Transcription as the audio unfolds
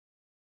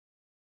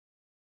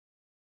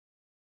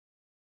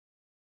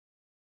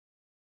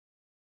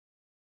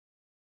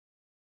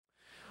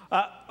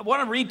I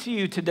want to read to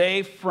you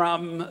today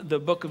from the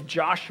book of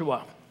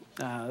Joshua.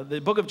 The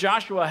book of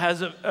Joshua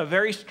has a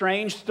very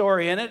strange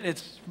story in it.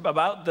 It's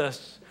about the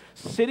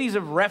cities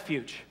of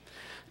refuge.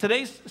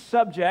 Today's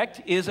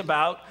subject is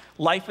about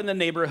life in the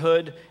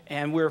neighborhood,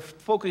 and we're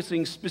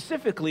focusing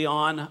specifically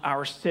on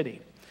our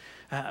city.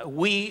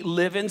 We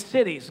live in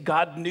cities.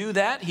 God knew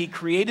that. He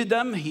created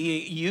them.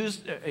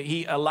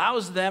 He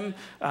allows them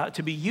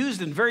to be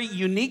used in very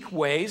unique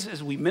ways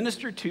as we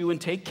minister to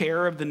and take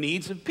care of the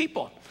needs of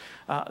people.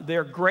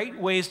 They're great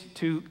ways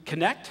to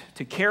connect,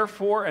 to care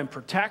for, and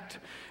protect,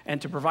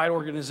 and to provide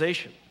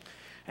organization.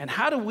 And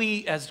how do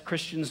we as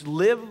Christians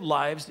live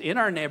lives in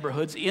our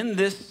neighborhoods, in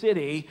this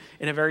city,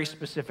 in a very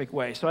specific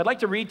way? So I'd like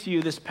to read to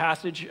you this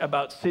passage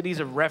about cities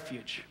of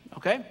refuge,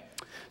 okay?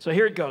 So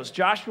here it goes,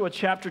 Joshua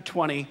chapter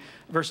 20,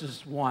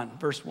 verse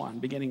 1,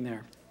 beginning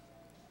there.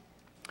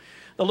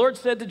 The Lord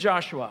said to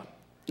Joshua,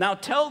 "Now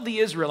tell the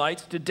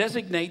Israelites to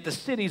designate the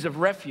cities of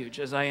refuge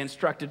as I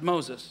instructed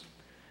Moses.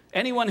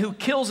 Anyone who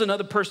kills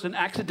another person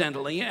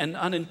accidentally and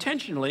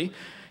unintentionally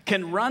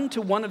can run to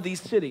one of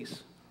these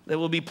cities. There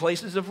will be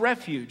places of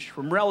refuge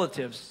from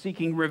relatives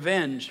seeking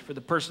revenge for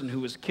the person who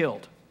was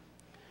killed.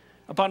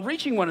 Upon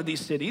reaching one of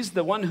these cities,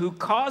 the one who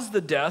caused the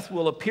death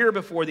will appear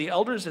before the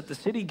elders at the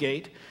city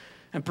gate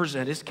and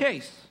present his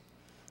case.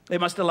 They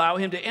must allow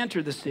him to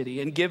enter the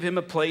city and give him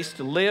a place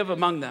to live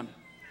among them.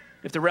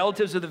 If the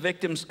relatives of the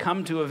victims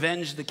come to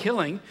avenge the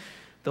killing,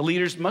 the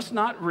leaders must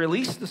not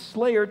release the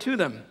slayer to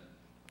them,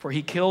 for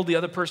he killed the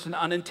other person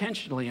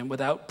unintentionally and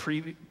without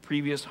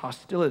previous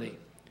hostility.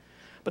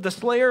 But the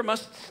slayer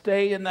must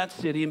stay in that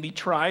city and be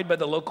tried by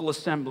the local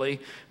assembly,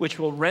 which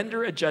will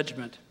render a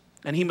judgment.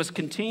 And he must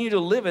continue to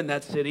live in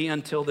that city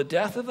until the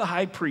death of the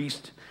high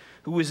priest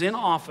who was in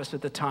office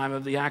at the time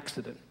of the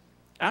accident.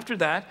 After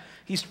that,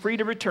 he's free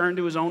to return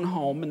to his own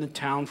home in the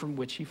town from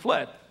which he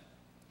fled."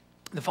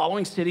 The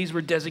following cities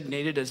were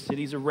designated as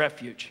cities of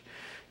refuge: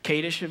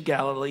 Kadesh of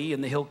Galilee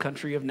in the hill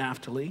country of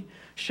Naphtali,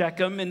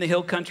 Shechem in the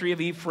hill country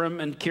of Ephraim,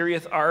 and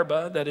Kiriath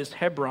Arba, that is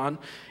Hebron,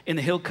 in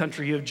the hill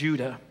country of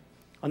Judah.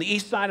 On the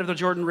east side of the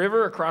Jordan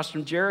River, across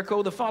from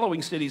Jericho, the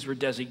following cities were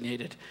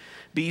designated: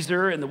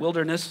 Bezer in the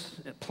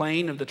wilderness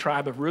plain of the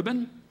tribe of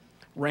Reuben,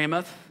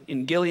 Ramoth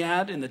in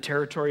Gilead in the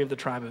territory of the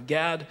tribe of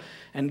Gad,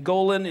 and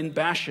Golan in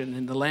Bashan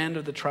in the land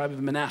of the tribe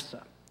of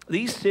Manasseh.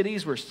 These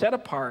cities were set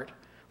apart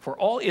for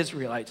all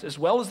Israelites, as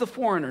well as the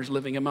foreigners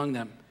living among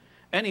them.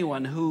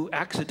 Anyone who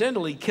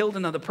accidentally killed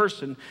another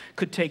person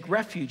could take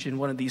refuge in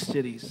one of these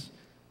cities.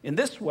 In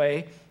this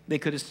way, they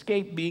could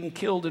escape being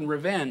killed in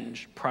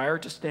revenge prior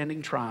to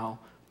standing trial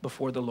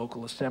before the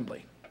local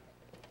assembly.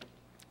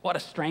 What a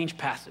strange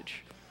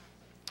passage.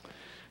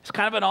 It's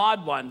kind of an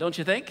odd one, don't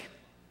you think?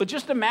 But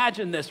just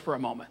imagine this for a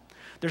moment.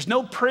 There's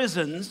no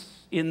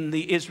prisons in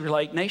the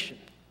Israelite nation.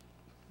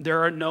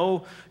 There are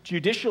no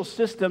judicial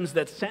systems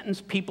that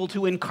sentence people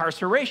to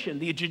incarceration.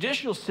 The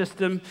judicial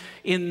system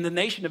in the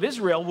nation of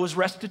Israel was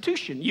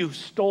restitution. You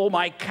stole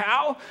my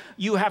cow,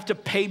 you have to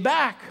pay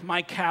back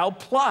my cow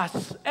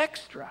plus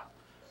extra.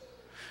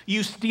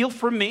 You steal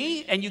from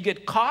me and you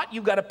get caught,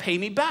 you've got to pay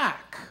me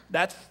back.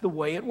 That's the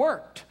way it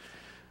worked.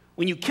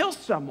 When you kill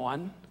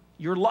someone,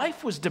 your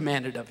life was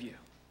demanded of you.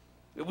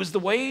 It was the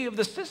way of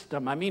the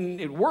system. I mean,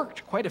 it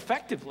worked quite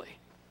effectively.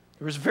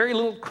 There was very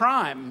little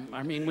crime.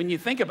 I mean, when you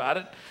think about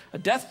it, a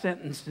death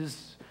sentence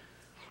is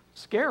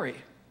scary.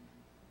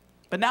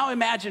 But now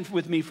imagine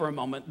with me for a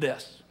moment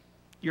this.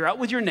 You're out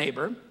with your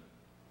neighbor.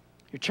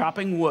 You're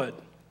chopping wood.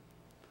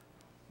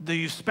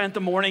 You spent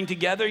the morning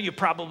together. You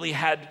probably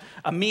had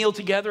a meal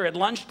together at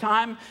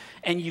lunchtime,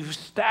 and you've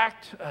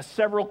stacked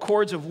several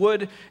cords of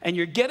wood, and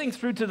you're getting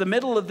through to the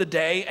middle of the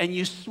day, and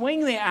you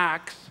swing the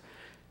axe,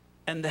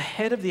 and the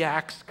head of the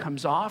axe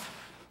comes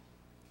off,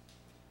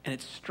 and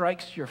it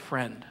strikes your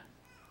friend.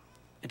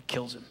 It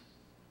kills him.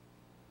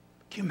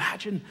 Can you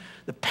imagine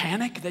the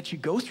panic that you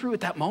go through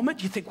at that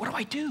moment? You think, what do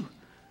I do?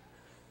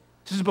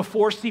 This is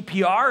before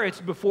CPR.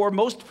 It's before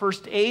most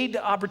first aid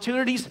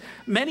opportunities.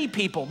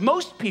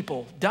 Most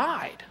people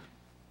died.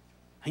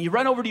 And you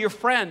run over to your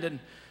friend and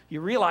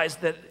you realize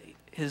that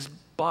his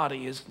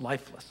body is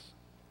lifeless.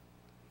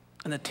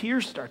 And the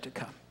tears start to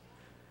come.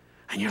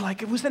 And you're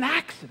like, it was an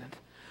accident.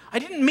 I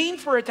didn't mean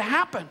for it to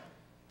happen.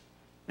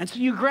 And so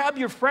you grab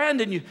your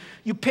friend and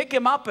you pick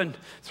him up and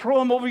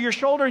throw him over your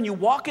shoulder and you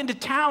walk into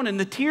town and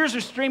the tears are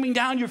streaming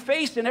down your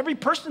face, and every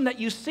person that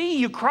you see,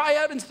 you cry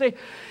out and say,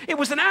 it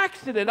was an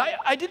accident.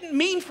 I didn't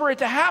mean for it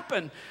to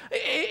happen.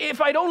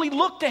 If I'd only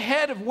looked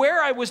ahead of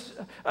where I was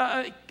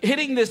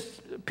hitting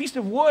this piece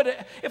of wood,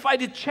 if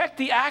I'd have checked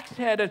the axe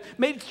head and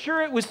made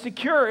sure it was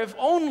secure, if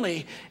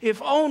only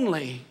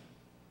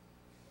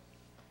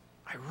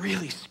I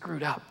really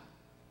screwed up.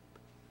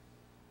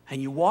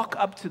 And you walk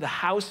up to the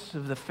house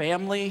of the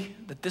family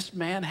that this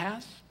man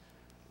has,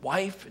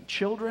 wife and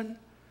children,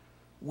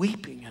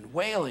 weeping and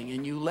wailing,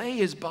 and you lay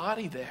his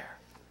body there.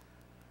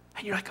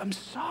 And you're like, I'm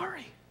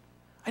sorry.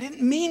 I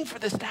didn't mean for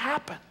this to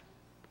happen.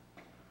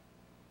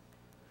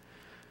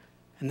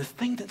 And the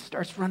thing that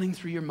starts running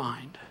through your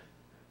mind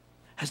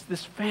as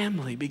this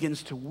family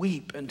begins to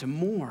weep and to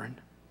mourn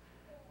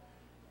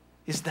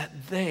is that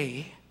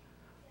they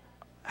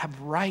have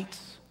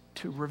rights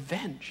to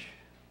revenge.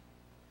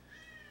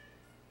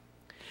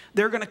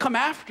 They're going to come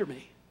after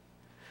me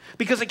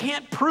because I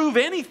can't prove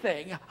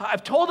anything.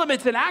 I've told them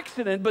it's an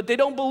accident, but they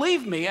don't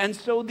believe me. And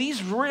so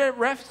these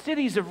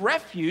cities of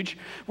refuge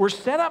were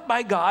set up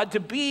by God to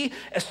be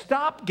a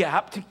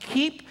stopgap to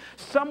keep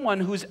someone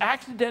who's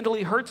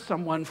accidentally hurt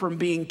someone from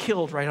being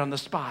killed right on the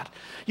spot.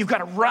 You've got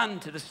to run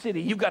to the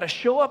city. You've got to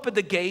show up at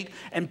the gate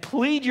and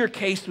plead your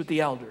case with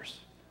the elders.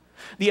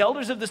 The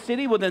elders of the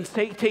city will then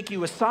take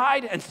you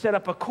aside and set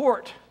up a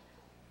court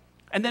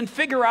and then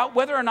figure out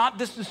whether or not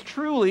this is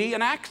truly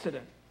an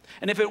accident.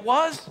 And if it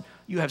was,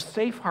 you have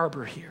safe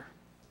harbor here.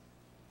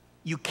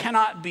 You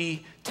cannot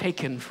be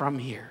taken from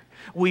here.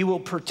 We will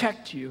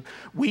protect you.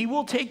 We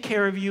will take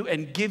care of you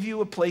and give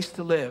you a place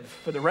to live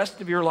for the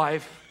rest of your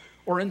life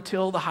or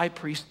until the high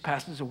priest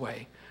passes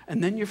away.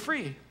 And then you're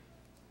free.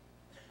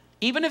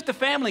 Even if the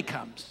family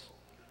comes,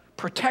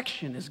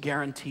 protection is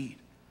guaranteed.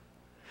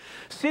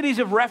 Cities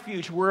of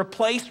refuge were a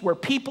place where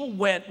people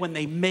went when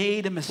they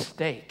made a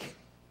mistake.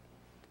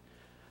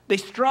 They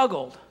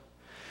struggled.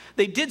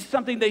 They did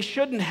something they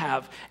shouldn't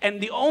have. And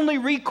the only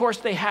recourse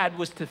they had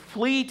was to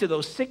flee to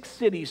those 6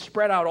 cities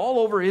spread out all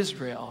over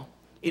Israel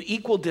in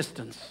equal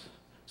distance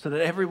so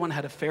that everyone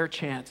had a fair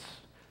chance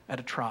at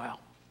a trial.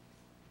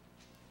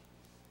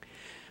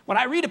 When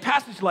I read a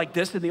passage like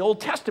this in the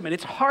Old Testament,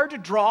 it's hard to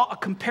draw a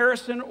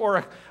comparison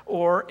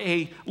or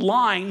a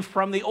line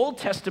from the Old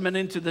Testament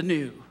into the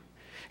New.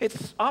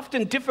 It's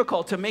often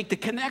difficult to make the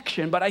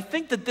connection, but I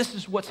think that this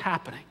is what's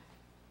happening.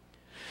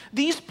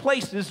 These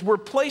places were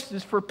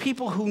places for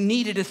people who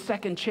needed a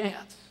second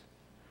chance.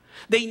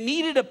 They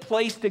needed a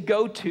place to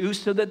go to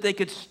so that they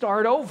could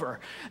start over,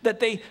 that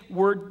they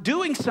were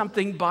doing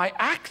something by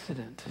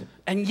accident.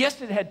 And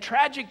yes, it had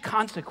tragic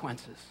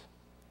consequences,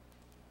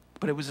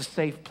 but it was a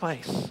safe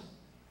place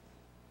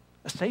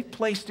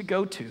to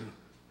go to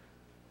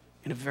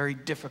in a very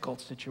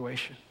difficult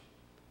situation.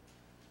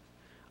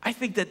 I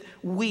think that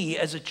we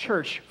as a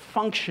church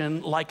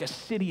function like a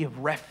city of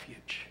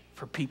refuge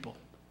for people.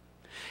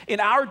 In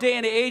our day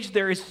and age,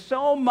 there is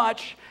so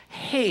much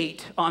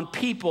hate on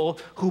people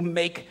who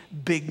make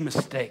big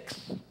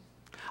mistakes.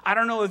 I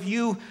don't know if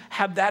you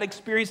have that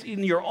experience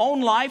in your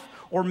own life,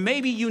 or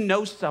maybe you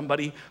know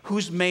somebody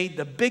who's made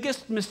the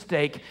biggest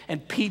mistake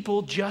and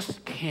people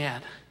just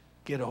can't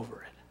get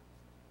over it.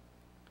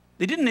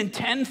 They didn't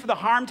intend for the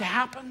harm to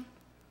happen,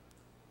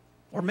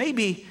 or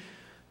maybe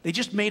they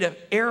just made an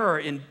error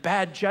in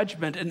bad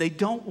judgment and they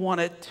don't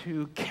want it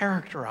to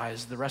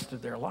characterize the rest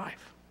of their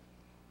life.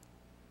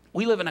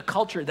 We live in a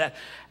culture that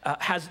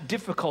has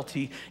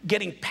difficulty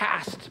getting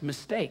past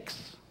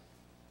mistakes.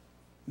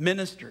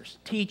 Ministers,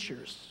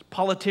 teachers,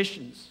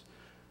 politicians,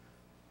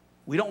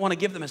 we don't want to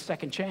give them a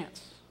second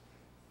chance.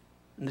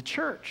 And the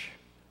church,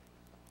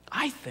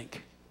 I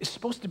think, is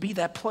supposed to be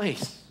that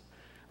place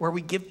where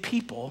we give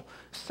people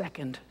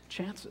second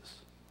chances.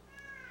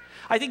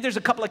 I think there's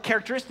a couple of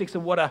characteristics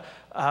of what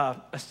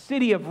a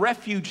city of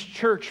refuge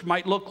church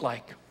might look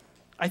like.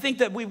 I think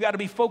that we've got to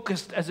be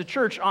focused as a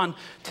church on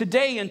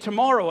today and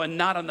tomorrow and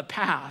not on the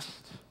past.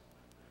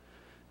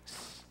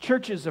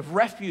 Churches of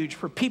refuge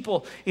for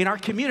people in our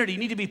community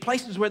need to be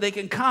places where they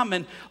can come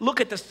and look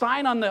at the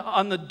sign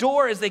on the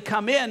door as they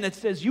come in that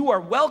says, "You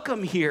are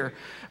welcome here,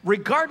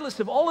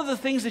 regardless of all of the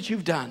things that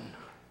you've done,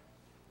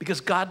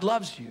 because God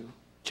loves you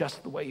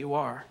just the way you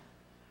are."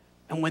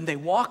 And when they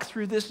walk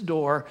through this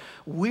door,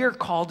 we're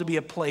called to be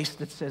a place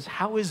that says,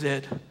 "How is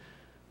it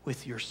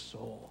with your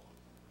soul?"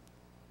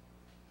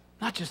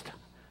 Not just,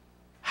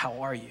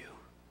 how are you,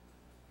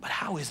 but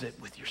how is it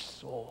with your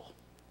soul?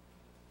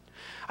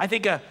 I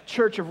think a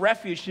church of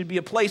refuge should be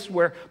a place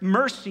where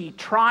mercy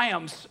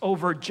triumphs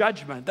over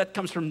judgment. That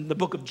comes from the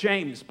book of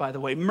James, by the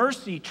way.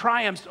 Mercy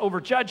triumphs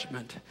over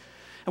judgment.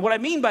 And what I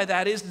mean by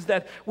that is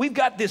that we've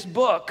got this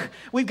book,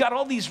 we've got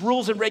all these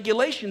rules and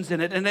regulations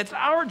in it, and it's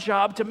our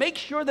job to make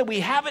sure that we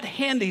have it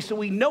handy so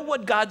we know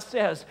what God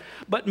says.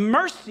 But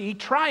mercy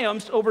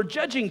triumphs over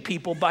judging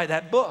people by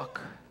that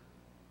book.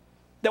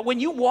 That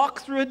when you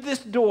walk through this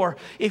door,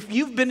 if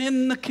you've been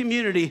in the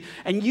community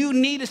and you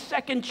need a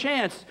second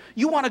chance,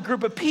 you want a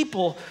group of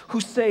people who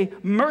say,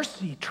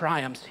 mercy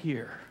triumphs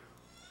here.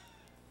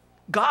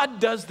 God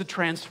does the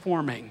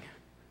transforming.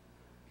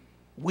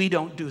 We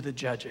don't do the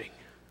judging.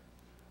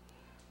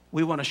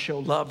 We want to show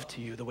love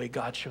to you the way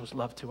God shows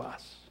love to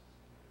us.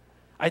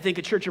 I think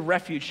a church of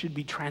refuge should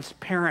be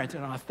transparent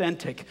and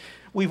authentic.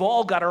 We've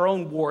all got our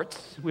own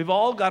warts. We've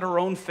all got our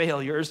own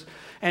failures.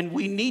 And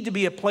we need to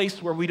be a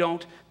place where we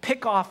don't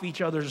pick off each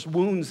other's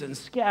wounds and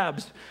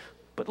scabs,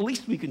 but at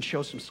least we can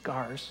show some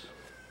scars.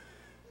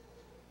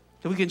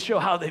 So we can show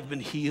how they've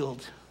been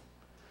healed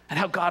and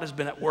how God has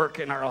been at work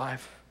in our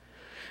life.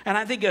 And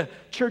I think a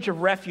church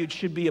of refuge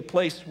should be a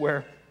place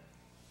where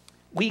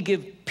we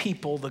give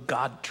people the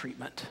God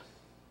treatment.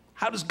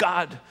 How does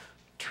God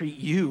treat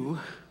you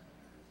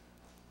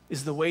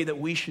is the way that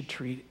we should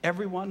treat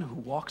everyone who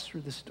walks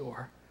through this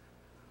door.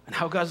 And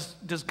how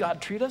does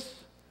God treat us?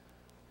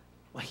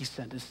 Well, he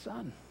sent his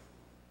son.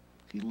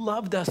 He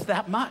loved us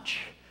that much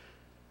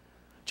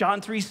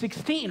John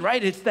 3:16,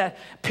 right? It's that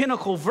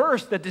pinnacle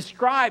verse that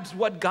describes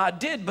what God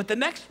did. But the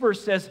next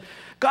verse says,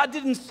 God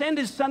didn't send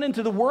his son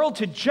into the world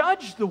to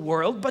judge the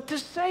world, but to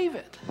save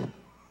it.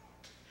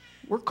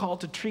 We're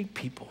called to treat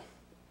people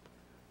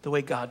the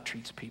way God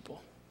treats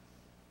people.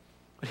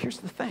 But here's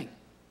the thing.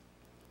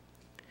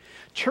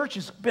 Church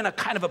has been a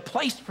kind of a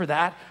place for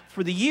that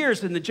for the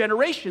years and the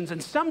generations.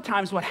 And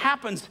sometimes what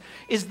happens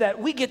is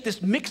that we get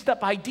this mixed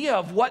up idea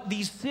of what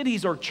these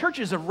cities or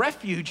churches of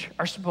refuge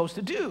are supposed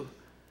to do.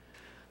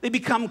 They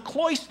become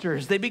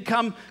cloisters. They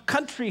become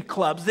country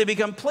clubs. They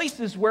become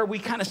places where we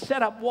kind of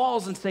set up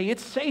walls and say,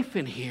 it's safe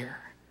in here.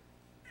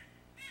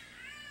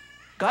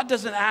 God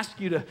doesn't ask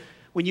you to,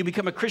 when you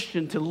become a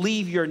Christian, to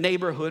leave your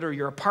neighborhood or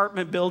your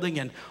apartment building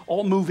and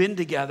all move in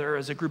together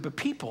as a group of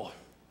people.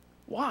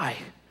 Why?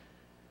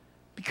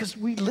 Because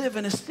we live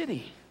in a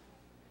city.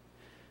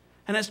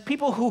 And as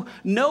people who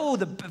know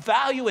the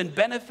value and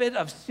benefit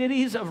of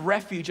cities of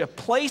refuge, a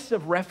place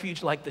of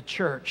refuge like the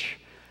church,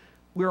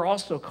 we're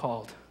also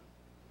called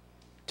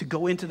to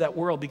go into that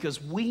world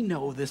because we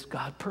know this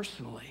God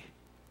personally.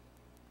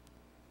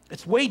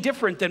 It's way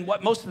different than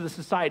what most of the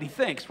society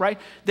thinks, right?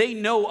 They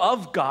know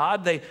of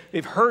God,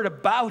 they've heard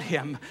about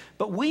him,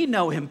 but we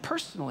know him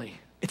personally.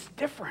 It's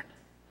different.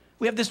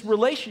 We have this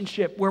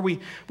relationship where we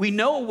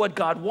know what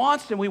God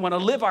wants and we want to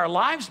live our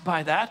lives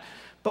by that,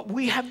 but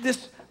we have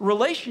this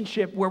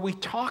relationship where we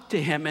talk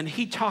to him and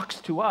he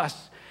talks to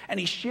us and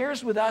he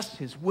shares with us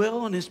his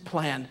will and his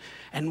plan.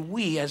 And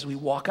we, as we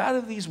walk out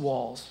of these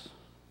walls,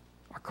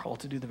 are called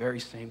to do the very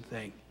same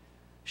thing.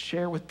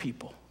 Share with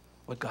people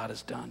what God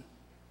has done.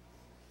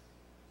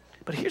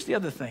 But here's the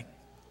other thing.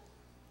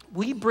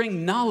 We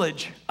bring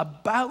knowledge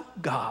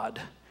about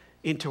God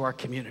into our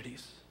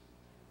communities.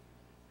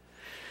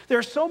 There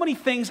are so many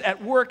things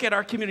at work at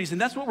our communities, and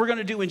that's what we're going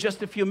to do in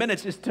just a few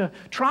minutes, is to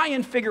try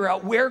and figure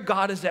out where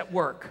God is at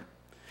work.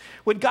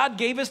 When God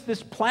gave us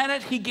this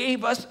planet, he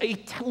gave us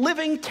a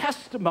living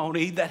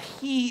testimony that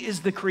he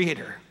is the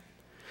creator.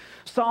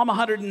 Psalm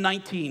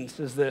 119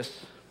 says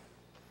this.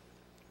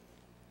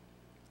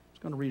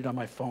 I'm going to read it on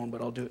my phone,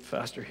 but I'll do it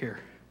faster here.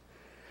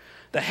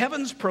 The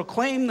heavens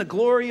proclaim the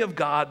glory of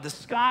God. The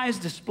skies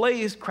display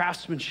his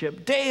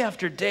craftsmanship. Day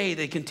after day,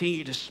 they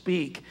continue to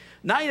speak.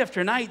 Night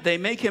after night, they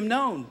make him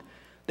known.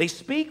 They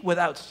speak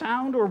without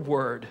sound or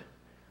word.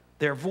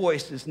 Their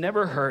voice is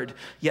never heard,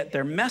 yet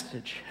their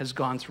message has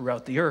gone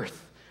throughout the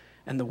earth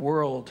and the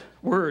world,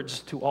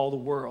 words to all the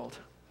world.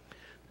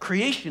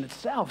 Creation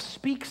itself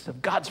speaks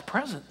of God's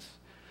presence.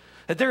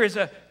 That there is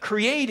a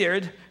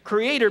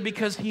creator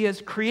because he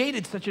has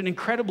created such an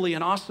incredibly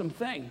and awesome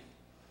thing.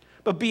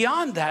 But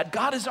beyond that,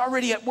 God is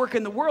already at work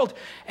in the world,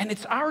 and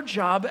it's our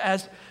job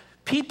as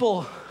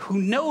people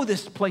who know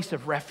this place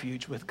of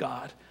refuge with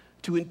God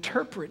to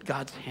interpret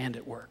God's hand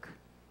at work.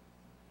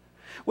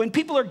 When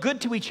people are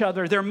good to each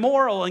other, they're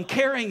moral and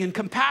caring and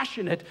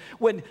compassionate.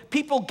 When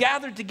people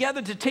gather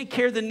together to take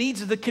care of the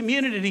needs of the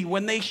community,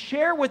 when they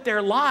share with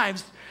their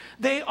lives,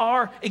 they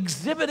are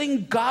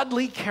exhibiting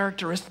godly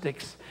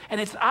characteristics. And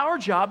it's our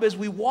job as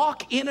we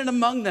walk in and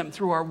among them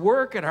through our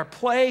work and our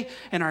play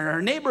and our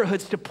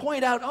neighborhoods to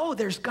point out, oh,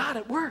 there's God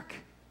at work.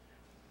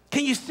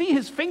 Can you see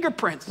his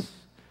fingerprints?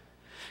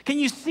 Can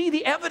you see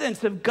the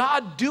evidence of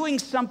God doing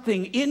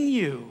something in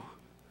you?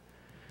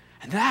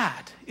 And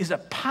that is a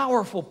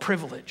powerful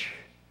privilege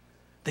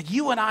that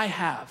you and I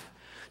have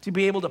to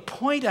be able to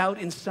point out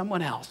in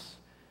someone else,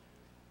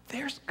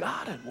 there's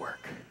God at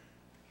work.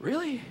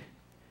 Really?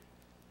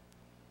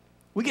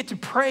 We get to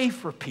pray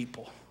for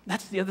people.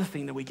 That's the other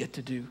thing that we get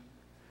to do.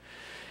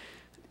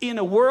 In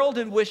a world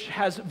in which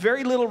has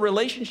very little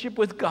relationship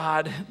with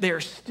God, they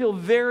are still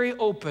very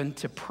open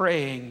to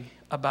praying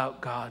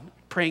about God,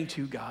 praying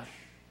to God.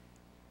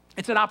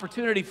 It's an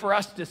opportunity for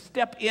us to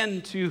step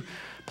into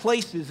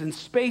places and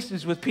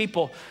spaces with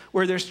people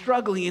where they're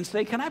struggling and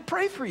say, can I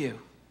pray for you?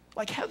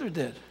 Like Heather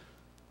did.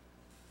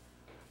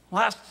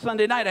 Last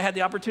Sunday night, I had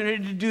the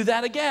opportunity to do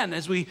that again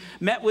as we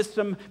met with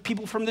some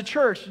people from the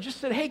church and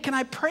just said, hey, can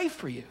I pray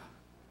for you?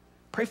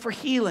 Pray for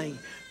healing,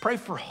 pray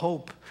for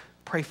hope,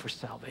 pray for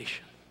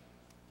salvation.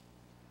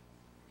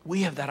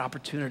 We have that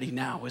opportunity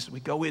now as we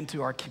go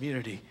into our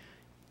community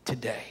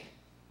today.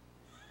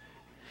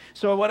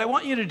 So what I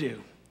want you to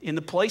do in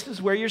the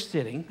places where you're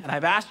sitting, and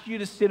I've asked you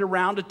to sit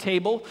around a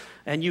table,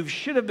 and you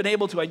should have been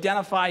able to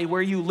identify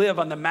where you live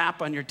on the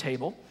map on your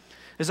table,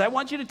 is I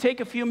want you to take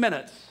a few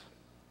minutes,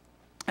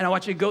 and I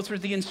want you to go through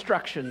the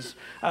instructions.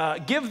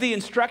 Give the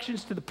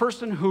instructions to the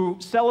person who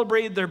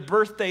celebrated their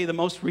birthday the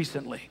most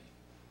recently.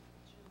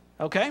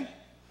 Okay?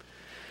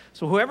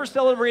 So whoever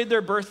celebrated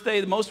their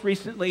birthday the most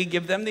recently,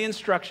 give them the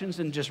instructions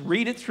and just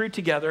read it through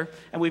together,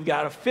 and we've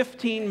got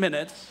 15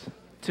 minutes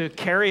to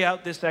carry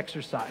out this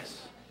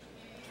exercise.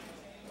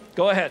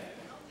 Go ahead.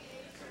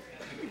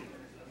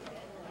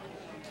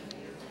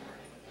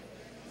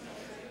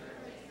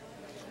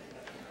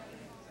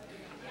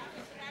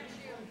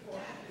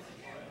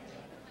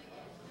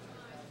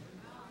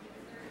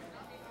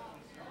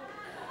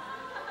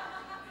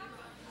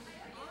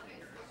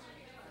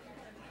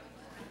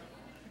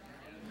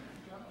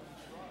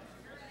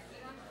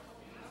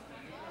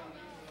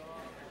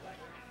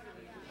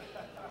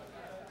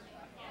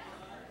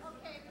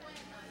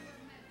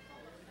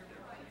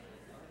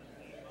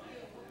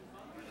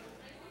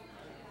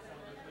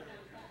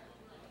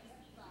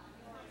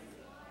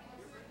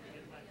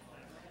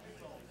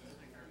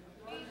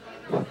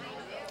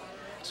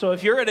 So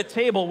if you're at a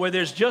table where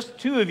there's just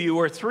 2 of you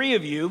or 3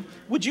 of you,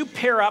 would you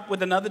pair up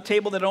with another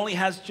table that only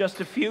has just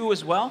a few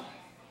as well?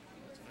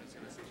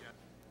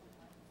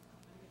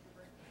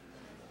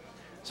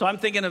 So I'm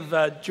thinking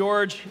of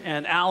George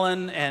and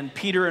Alan and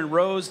Peter and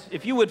Rose.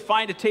 If you would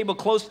find a table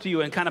close to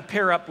you and kind of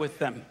pair up with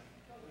them.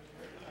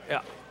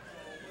 Yeah.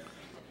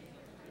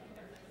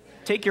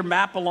 Take your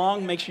map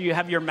along. Make sure you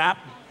have your map.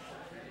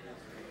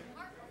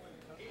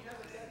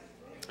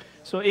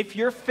 So if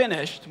you're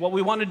finished, what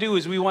we want to do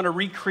is we want to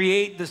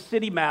recreate the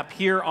city map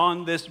here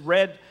on this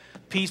red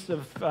piece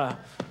of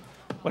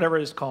whatever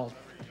it is called.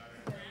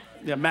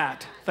 Yeah,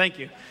 mat. Thank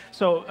you.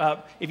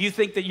 So if you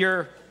think that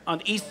you're on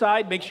the east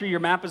side, make sure your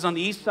map is on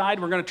the east side.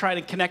 We're going to try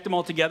to connect them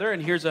all together,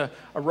 and here's a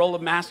roll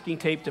of masking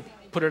tape to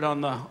put it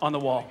on the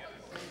wall.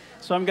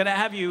 So I'm going to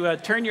have you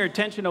turn your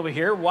attention over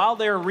here. While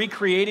they're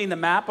recreating the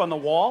map on the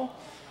wall,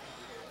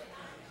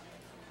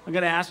 I'm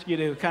going to ask you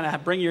to kind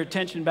of bring your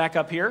attention back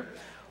up here.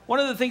 One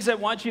of the things I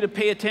want you to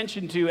pay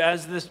attention to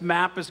as this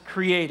map is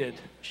created, I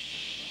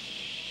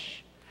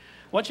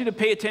want you to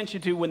pay attention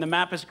to when the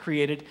map is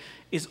created,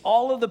 is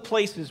all of the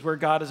places where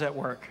God is at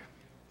work.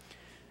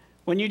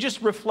 When you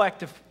just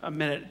reflect a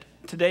minute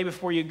today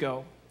before you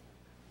go,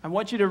 I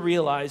want you to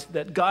realize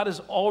that God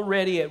is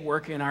already at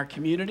work in our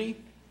community,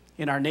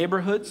 in our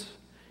neighborhoods,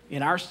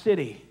 in our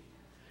city.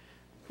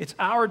 It's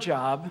our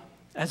job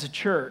as a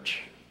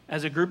church,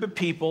 as a group of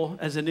people,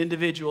 as an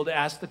individual to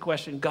ask the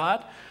question,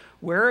 God,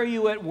 where are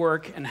you at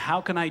work and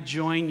how can I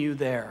join you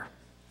there?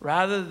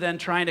 Rather than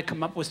trying to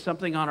come up with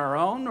something on our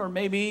own or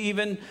maybe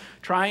even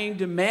trying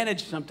to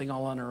manage something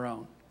all on our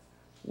own.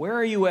 Where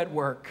are you at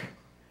work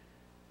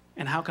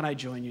and how can I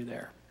join you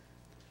there?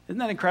 Isn't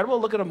that incredible?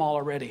 Look at them all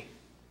already.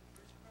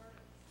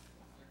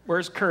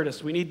 Where's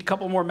Curtis? We need a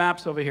couple more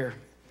maps over here.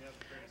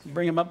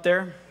 Bring him up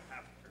there.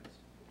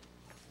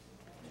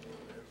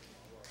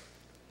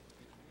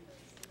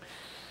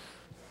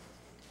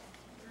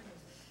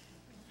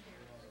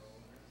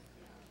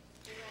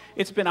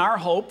 It's been our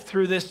hope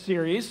through this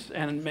series,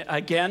 and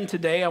again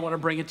today I want to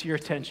bring it to your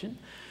attention,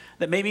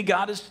 that maybe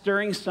God is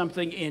stirring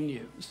something in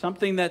you,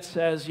 something that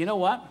says, you know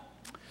what,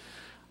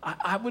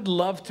 I would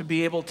love to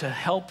be able to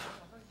help,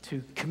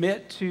 to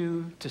commit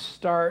to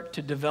start,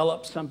 to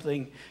develop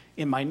something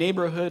in my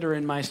neighborhood or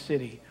in my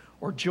city,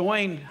 or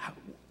join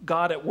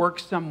God at work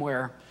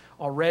somewhere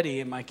already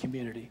in my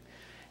community.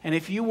 And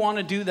if you want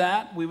to do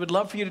that, we would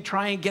love for you to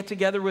try and get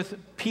together with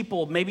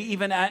people, maybe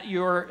even at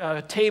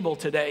your table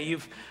today.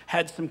 You've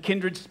had some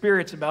kindred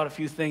spirits about a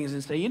few things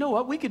and say, you know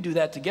what, we could do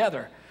that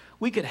together.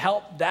 We could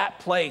help that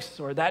place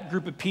or that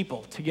group of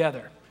people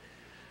together.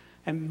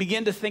 And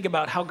begin to think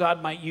about how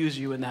God might use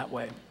you in that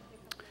way.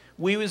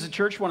 We as a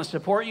church want to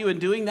support you in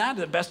doing that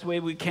the best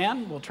way we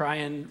can. We'll try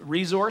and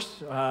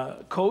resource,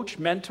 coach,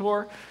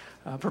 mentor,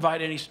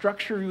 provide any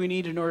structure we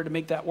need in order to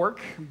make that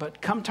work.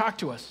 But come talk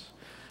to us.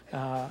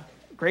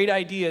 Great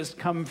ideas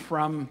come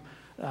from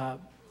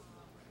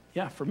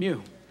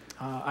you.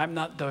 I'm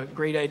not the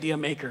great idea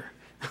maker.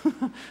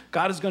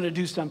 God is going to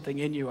do something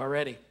in you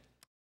already.